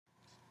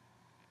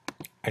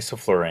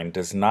Isoflurane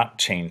does not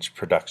change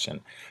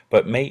production,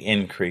 but may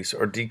increase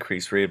or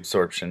decrease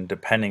reabsorption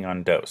depending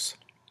on dose.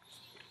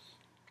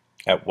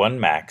 At 1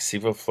 max,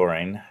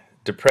 sevoflurane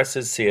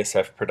depresses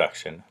CSF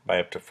production by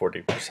up to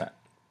 40%.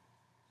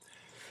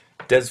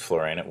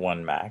 Desflurane at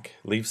 1 mac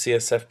leaves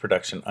CSF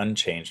production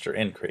unchanged or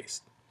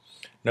increased.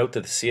 Note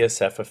that the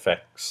CSF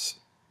effects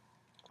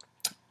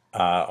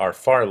are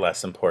far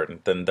less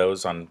important than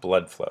those on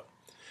blood flow.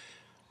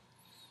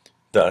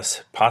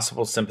 Thus,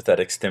 possible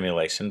sympathetic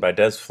stimulation by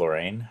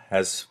desflurane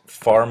has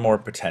far more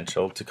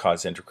potential to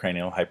cause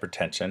intracranial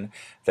hypertension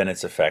than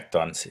its effect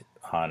on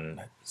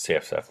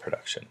CSF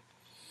production.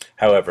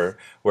 However,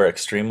 where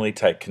extremely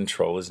tight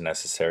control is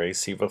necessary,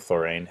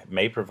 sevoflurane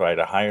may provide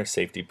a higher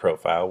safety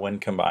profile when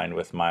combined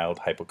with mild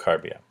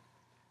hypocarbia.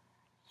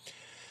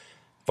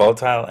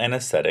 Volatile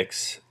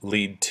anesthetics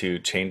lead to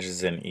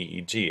changes in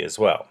EEG as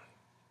well.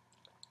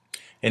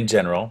 In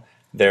general,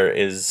 there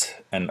is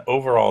an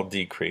overall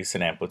decrease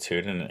in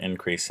amplitude and an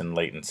increase in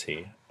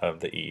latency of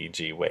the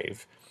EEG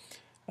wave.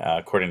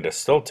 According to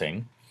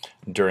Stolting,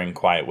 during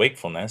quiet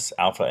wakefulness,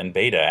 alpha and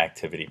beta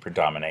activity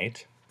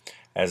predominate.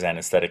 As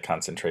anesthetic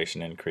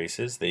concentration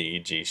increases, the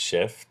EEG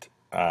shift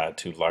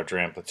to larger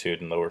amplitude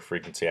and lower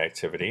frequency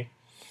activity.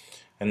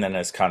 And then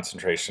as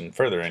concentration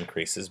further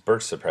increases,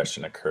 burst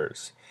suppression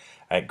occurs.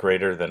 At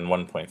greater than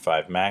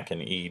 1.5 Mach, an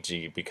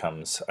EEG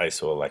becomes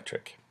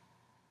isoelectric.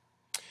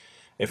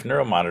 If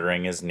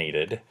neuromonitoring is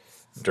needed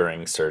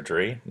during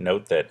surgery,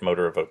 note that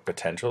motor evoked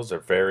potentials are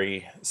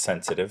very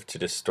sensitive to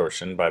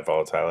distortion by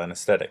volatile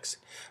anesthetics,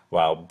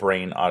 while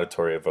brain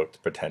auditory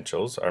evoked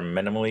potentials are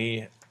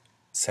minimally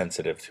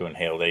sensitive to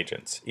inhaled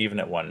agents, even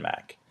at 1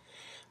 Mach.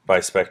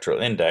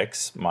 Bispectral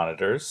index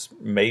monitors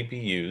may be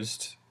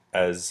used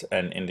as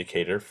an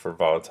indicator for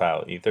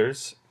volatile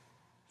ethers,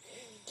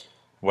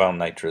 while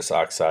nitrous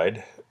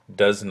oxide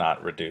does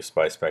not reduce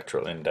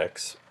bispectral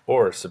index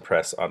or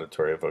suppress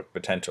auditory evoked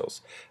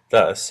potentials.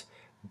 Thus,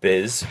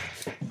 BIS,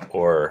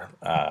 or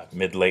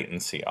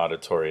mid-latency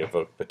auditory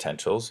evoked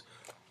potentials,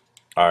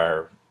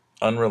 are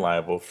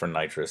unreliable for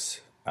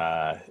nitrous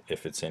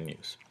if it's in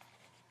use.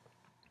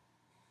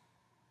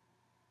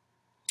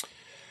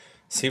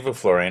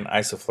 Sevoflurane,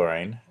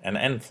 isoflurane, and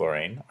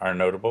enflurane are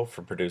notable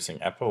for producing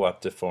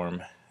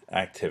epileptiform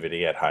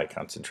activity at high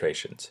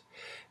concentrations.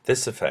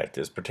 This effect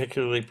is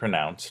particularly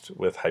pronounced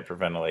with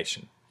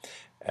hyperventilation,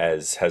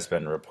 as has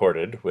been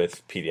reported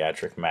with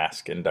pediatric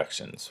mask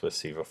inductions with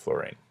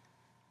sevoflurane.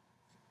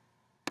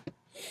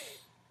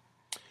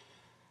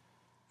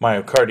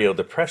 Myocardial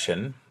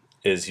depression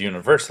is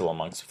universal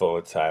amongst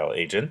volatile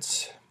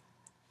agents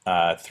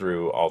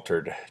through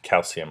altered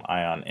calcium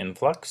ion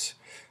influx.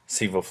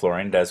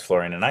 Sevoflurane,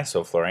 desflurane, and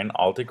isoflurane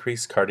all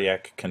decrease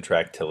cardiac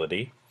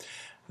contractility,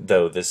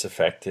 though this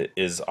effect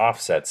is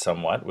offset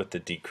somewhat with the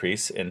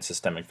decrease in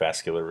systemic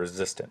vascular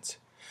resistance.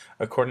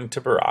 According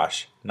to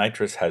Barash,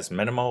 nitrous has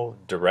minimal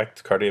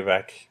direct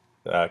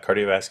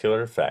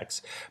cardiovascular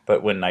effects,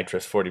 but when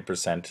nitrous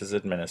 40% is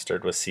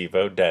administered with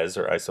sevo, des,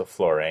 or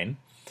isoflurane,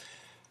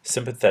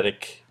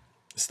 sympathetic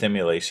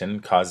stimulation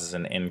causes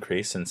an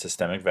increase in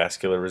systemic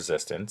vascular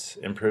resistance,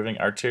 improving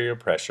arterial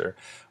pressure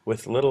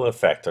with little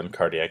effect on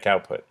cardiac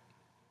output.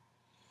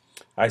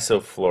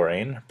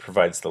 Isoflurane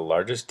provides the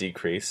largest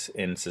decrease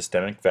in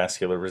systemic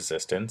vascular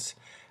resistance,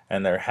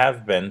 and there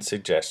have been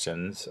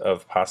suggestions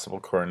of possible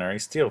coronary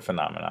steal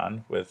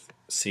phenomenon with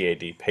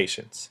CAD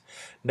patients.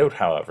 Note,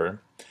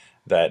 however,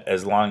 that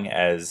as long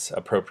as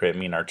appropriate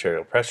mean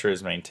arterial pressure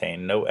is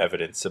maintained, no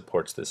evidence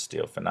supports this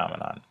steal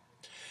phenomenon.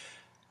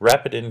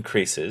 Rapid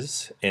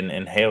increases in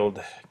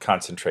inhaled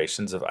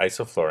concentrations of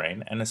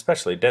isoflurane and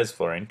especially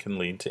desflurane can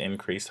lead to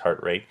increased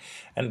heart rate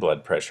and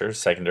blood pressure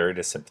secondary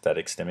to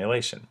sympathetic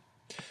stimulation.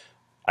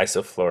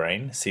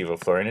 Isoflurane,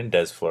 sevoflurane, and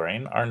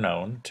desflurane are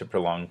known to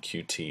prolong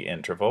QT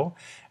interval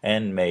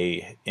and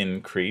may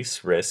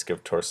increase risk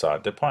of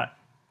torsade de pointes.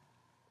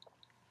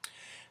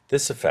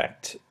 This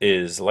effect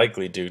is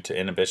likely due to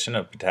inhibition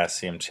of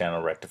potassium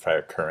channel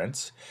rectifier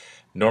currents,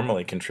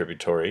 normally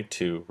contributory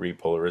to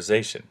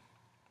repolarization.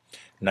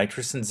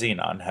 Nitrous and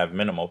xenon have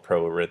minimal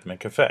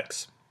proarrhythmic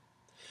effects.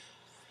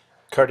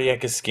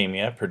 Cardiac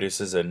ischemia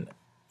produces a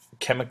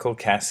chemical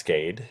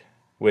cascade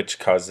which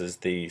causes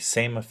the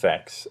same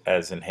effects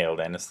as inhaled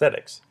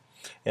anesthetics.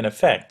 In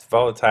effect,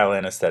 volatile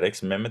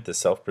anesthetics mimic the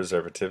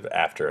self-preservative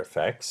after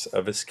effects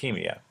of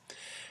ischemia.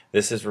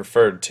 This is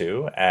referred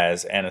to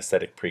as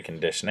anesthetic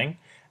preconditioning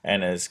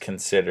and is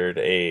considered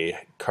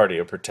a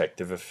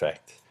cardioprotective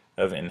effect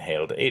of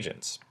inhaled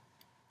agents.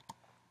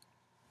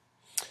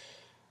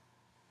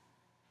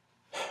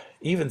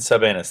 Even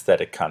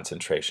subanesthetic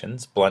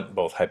concentrations blunt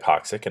both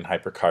hypoxic and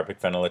hypercarbic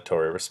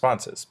ventilatory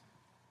responses,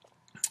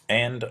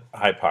 and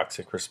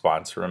hypoxic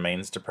response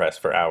remains depressed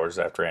for hours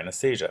after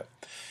anesthesia.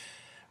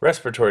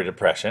 Respiratory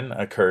depression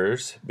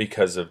occurs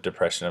because of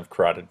depression of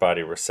carotid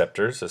body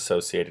receptors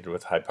associated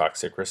with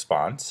hypoxic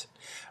response,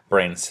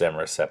 brainstem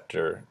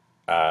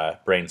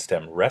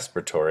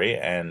respiratory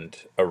and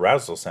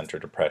arousal center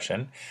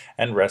depression,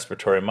 and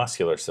respiratory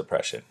muscular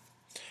suppression,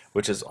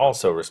 which is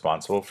also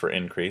responsible for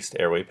increased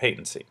airway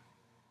patency.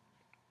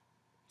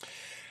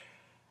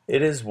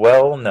 It is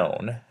well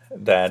known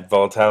that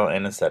volatile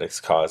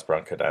anesthetics cause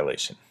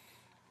bronchodilation.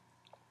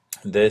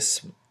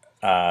 This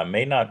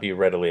may not be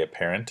readily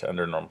apparent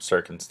under normal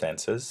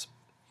circumstances,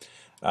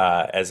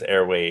 as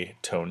airway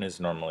tone is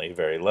normally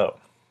very low.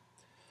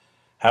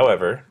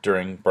 However,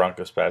 during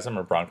bronchospasm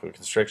or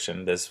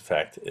bronchoconstriction, this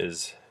effect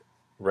is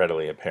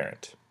readily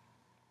apparent.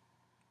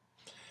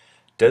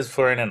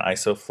 Desflurane and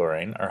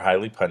isoflurane are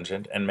highly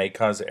pungent and may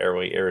cause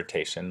airway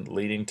irritation,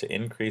 leading to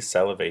increased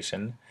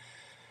salivation,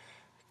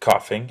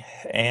 coughing,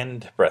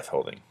 and breath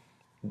holding.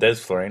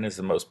 Desflurane is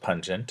the most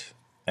pungent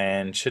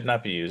and should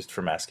not be used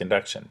for mass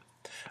conduction.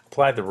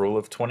 Apply the rule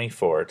of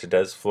 24 to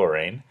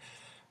desflurane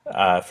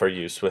for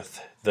use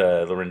with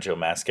the laryngeal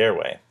mask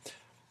airway,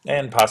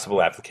 and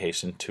possible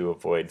application to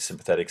avoid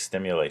sympathetic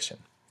stimulation.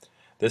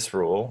 This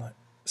rule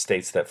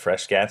states that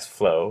fresh gas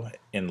flow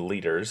in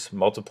liters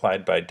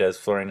multiplied by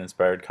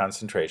desflurane-inspired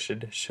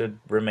concentration should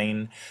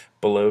remain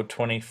below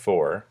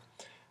 24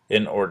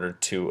 in order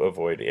to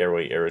avoid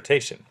airway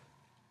irritation.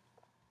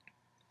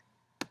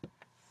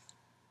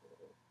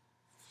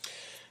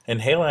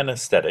 Inhaled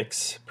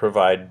anesthetics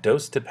provide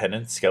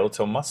dose-dependent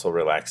skeletal muscle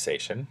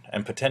relaxation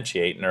and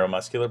potentiate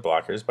neuromuscular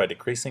blockers by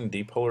decreasing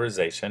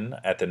depolarization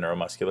at the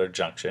neuromuscular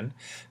junction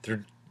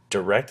through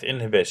direct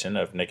inhibition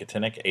of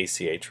nicotinic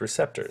ACH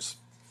receptors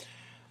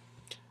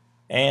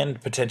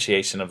and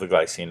potentiation of the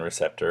glycine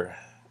receptor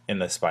in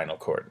the spinal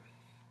cord.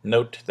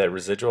 Note that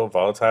residual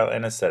volatile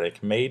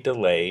anesthetic may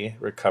delay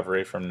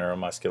recovery from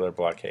neuromuscular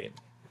blockade.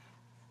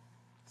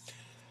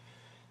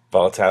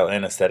 Volatile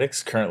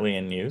anesthetics currently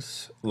in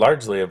use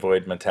largely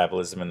avoid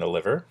metabolism in the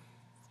liver.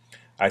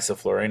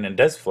 Isoflurane and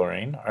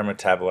desflurane are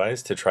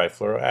metabolized to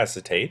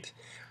trifluoroacetate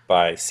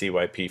by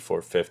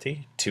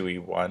CYP450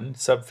 2E1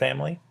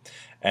 subfamily,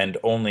 and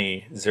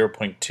only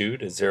 0.2 to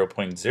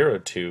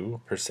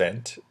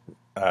 0.02%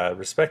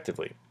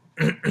 respectively.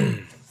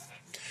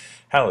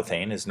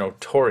 Halothane is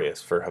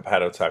notorious for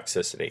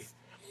hepatotoxicity,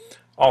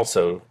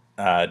 also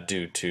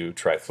due to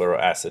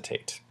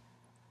trifluoroacetate.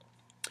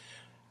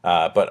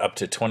 But up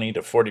to 20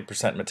 to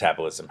 40%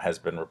 metabolism has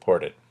been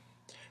reported.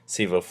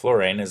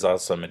 Sevoflurane is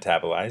also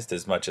metabolized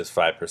as much as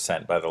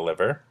 5% by the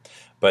liver,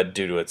 but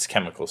due to its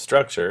chemical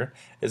structure,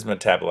 is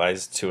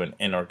metabolized to an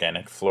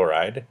inorganic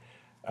fluoride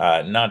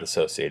not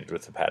associated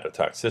with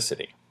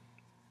hepatotoxicity.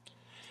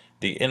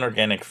 The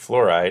inorganic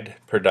fluoride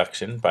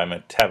production by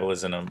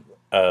metabolism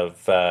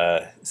of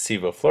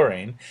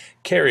sevoflurane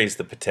carries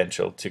the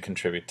potential to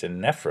contribute to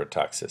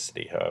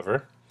nephrotoxicity,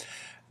 however.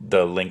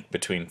 The link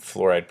between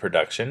fluoride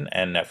production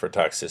and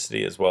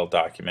nephrotoxicity is well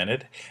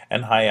documented,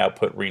 and high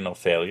output renal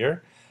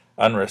failure,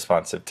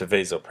 unresponsive to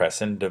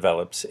vasopressin,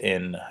 develops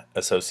in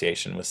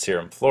association with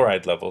serum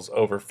fluoride levels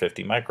over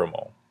 50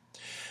 micromole.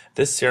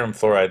 This serum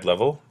fluoride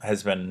level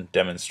has been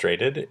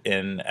demonstrated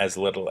in as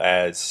little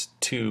as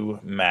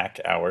 2 MAC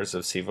hours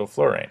of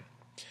sevoflurane.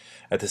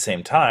 At the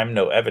same time,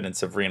 no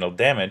evidence of renal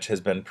damage has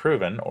been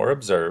proven or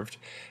observed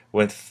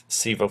with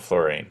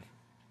sevoflurane.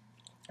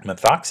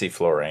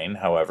 Methoxyflurane,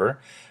 however,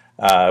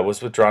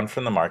 was withdrawn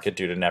from the market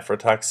due to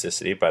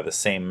nephrotoxicity by the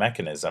same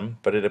mechanism,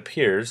 but it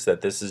appears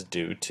that this is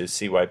due to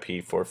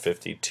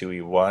CYP450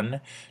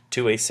 2E1,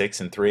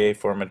 2A6, and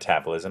 3A4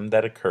 metabolism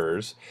that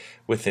occurs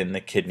within the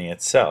kidney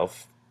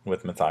itself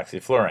with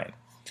methoxyflurane.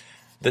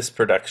 This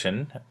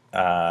production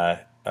of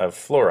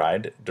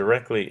fluoride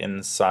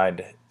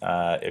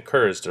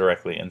occurs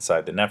directly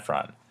inside the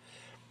nephron.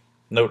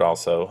 Note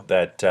also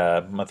that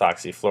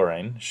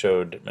methoxyflurane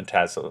showed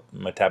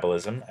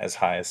metabolism as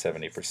high as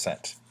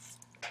 70%.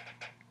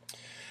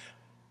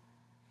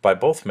 By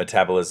both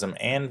metabolism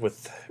and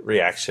with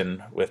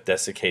reaction with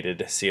desiccated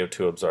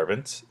CO2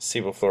 absorbance,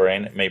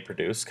 sevoflurane may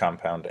produce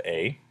compound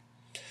A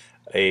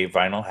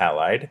vinyl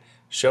halide,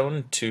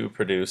 shown to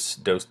produce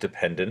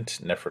dose-dependent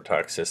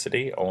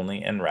nephrotoxicity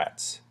only in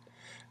rats,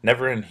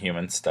 never in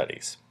human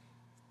studies.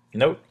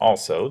 Note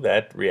also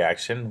that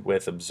reaction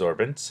with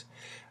absorbance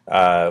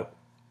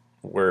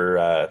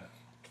were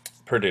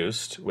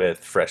produced with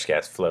fresh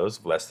gas flows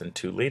of less than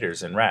 2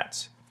 liters in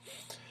rats.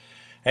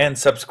 And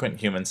subsequent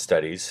human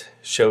studies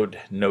showed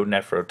no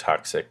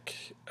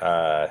nephrotoxic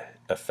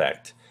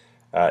effect,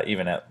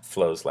 even at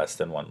flows less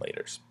than 1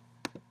 liters.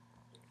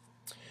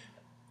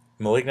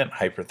 Malignant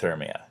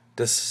hyperthermia.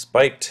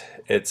 Despite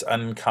its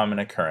uncommon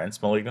occurrence,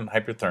 malignant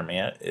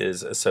hyperthermia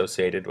is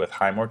associated with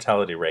high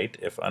mortality rate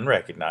if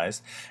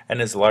unrecognized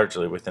and is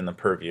largely within the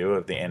purview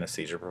of the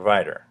anesthesia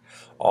provider.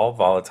 All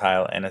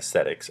volatile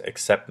anesthetics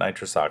except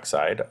nitrous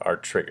oxide are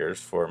triggers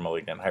for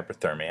malignant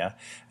hyperthermia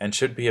and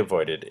should be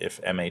avoided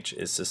if MH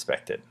is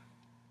suspected.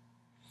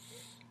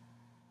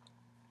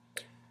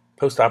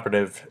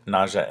 Postoperative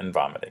nausea and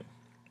vomiting.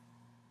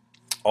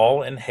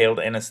 All inhaled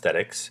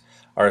anesthetics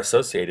are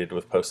associated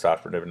with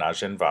postoperative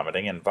nausea and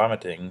vomiting,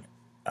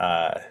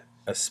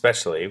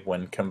 especially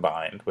when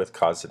combined with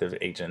causative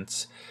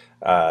agents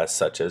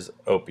such as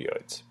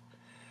opioids.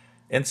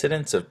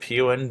 Incidence of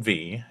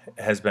PONV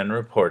has been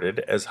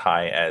reported as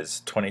high as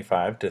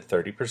 25 to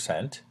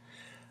 30%.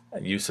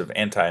 Use of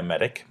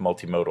antiemetic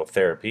multimodal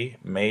therapy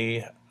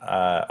may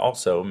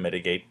also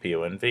mitigate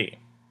PONV.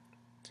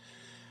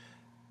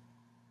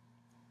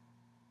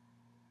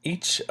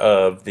 Each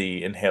of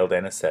the inhaled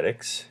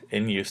anesthetics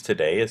in use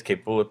today is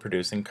capable of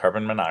producing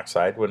carbon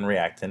monoxide when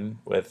reacting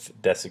with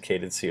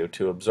desiccated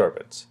CO2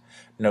 absorbents.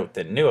 Note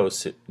that newer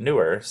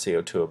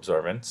CO2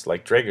 absorbents,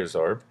 like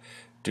Dragersorb,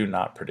 do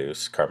not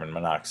produce carbon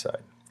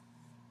monoxide.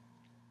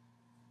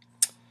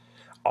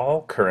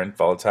 All current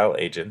volatile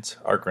agents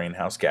are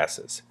greenhouse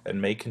gases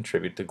and may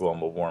contribute to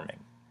global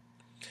warming.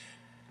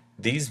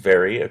 These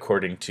vary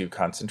according to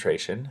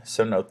concentration,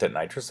 so note that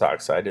nitrous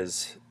oxide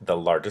is the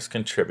largest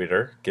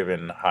contributor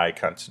given high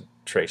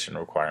concentration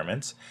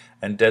requirements,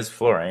 and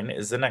desflurane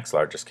is the next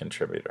largest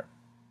contributor.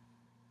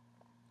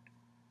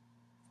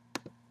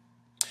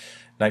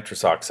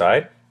 Nitrous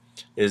oxide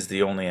is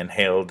the only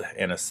inhaled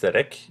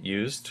anesthetic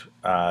used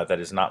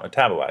that is not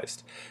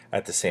metabolized.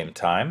 At the same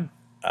time,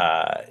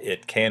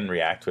 it can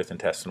react with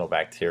intestinal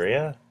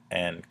bacteria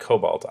and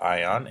cobalt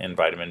ion in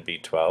vitamin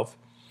B12.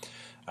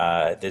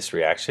 This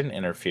reaction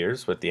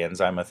interferes with the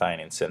enzyme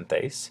methionine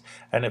synthase,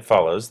 and it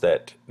follows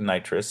that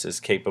nitrous is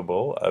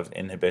capable of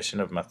inhibition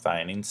of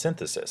methionine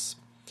synthesis.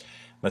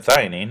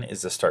 Methionine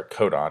is the start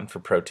codon for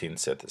protein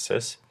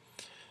synthesis.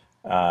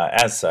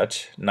 As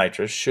such,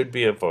 nitrous should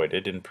be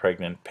avoided in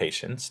pregnant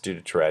patients due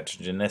to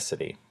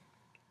teratogenicity.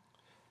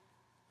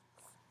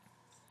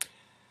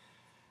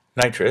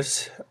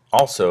 Nitrous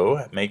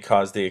also may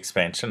cause the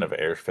expansion of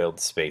air-filled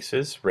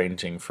spaces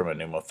ranging from a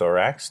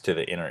pneumothorax to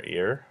the inner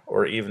ear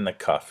or even the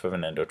cuff of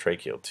an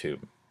endotracheal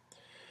tube.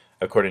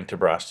 According to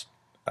Brosh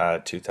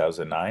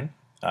 2009,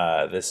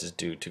 this is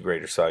due to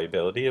greater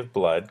solubility of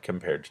blood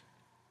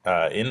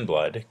in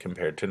blood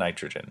compared to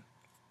nitrogen.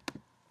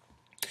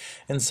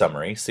 In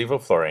summary,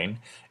 sevoflurane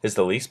is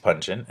the least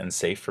pungent and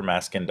safe for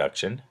mask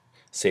induction,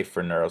 safe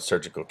for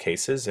neurosurgical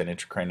cases and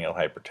intracranial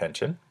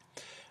hypertension,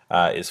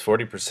 is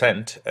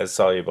 40% as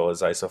soluble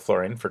as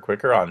isoflurane for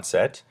quicker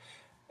onset,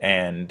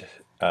 and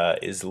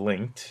is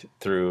linked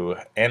through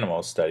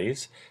animal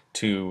studies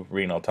to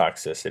renal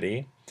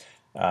toxicity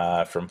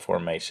from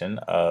formation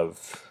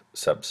of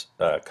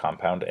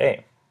compound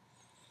A.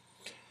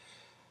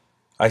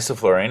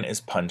 Isoflurane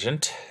is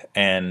pungent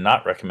and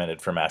not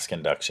recommended for mask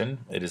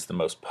induction. It is the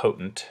most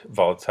potent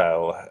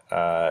volatile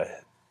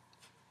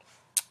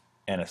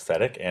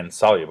anesthetic and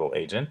soluble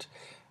agent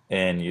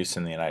in use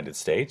in the United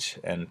States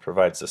and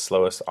provides the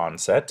slowest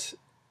onset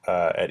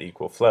at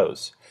equal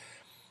flows.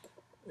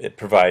 It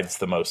provides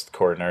the most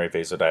coronary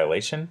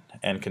vasodilation,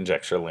 and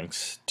conjecture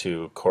links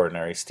to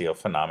coronary steal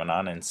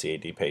phenomenon in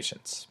CAD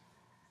patients.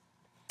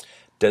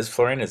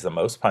 Desflurane is the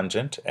most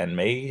pungent and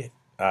may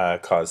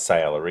cause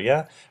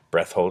sialorrhea,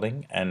 breath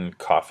holding, and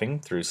coughing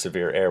through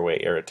severe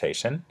airway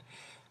irritation.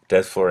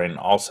 Desflurane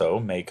also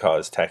may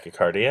cause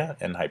tachycardia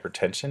and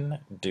hypertension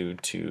due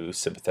to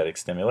sympathetic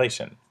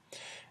stimulation.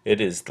 It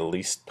is the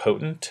least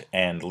potent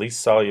and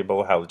least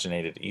soluble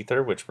halogenated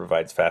ether, which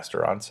provides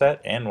faster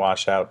onset and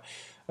washout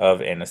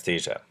of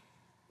anesthesia.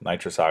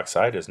 Nitrous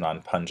oxide is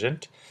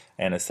non-pungent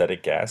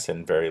anesthetic gas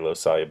in very low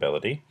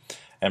solubility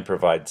and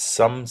provides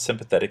some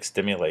sympathetic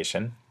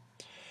stimulation.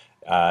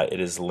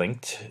 It is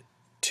linked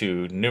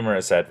to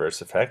numerous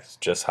adverse effects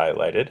just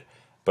highlighted,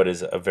 but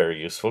is a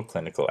very useful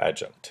clinical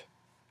adjunct.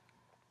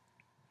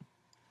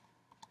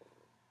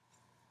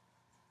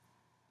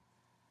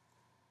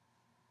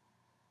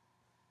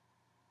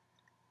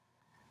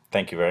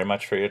 Thank you very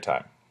much for your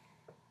time.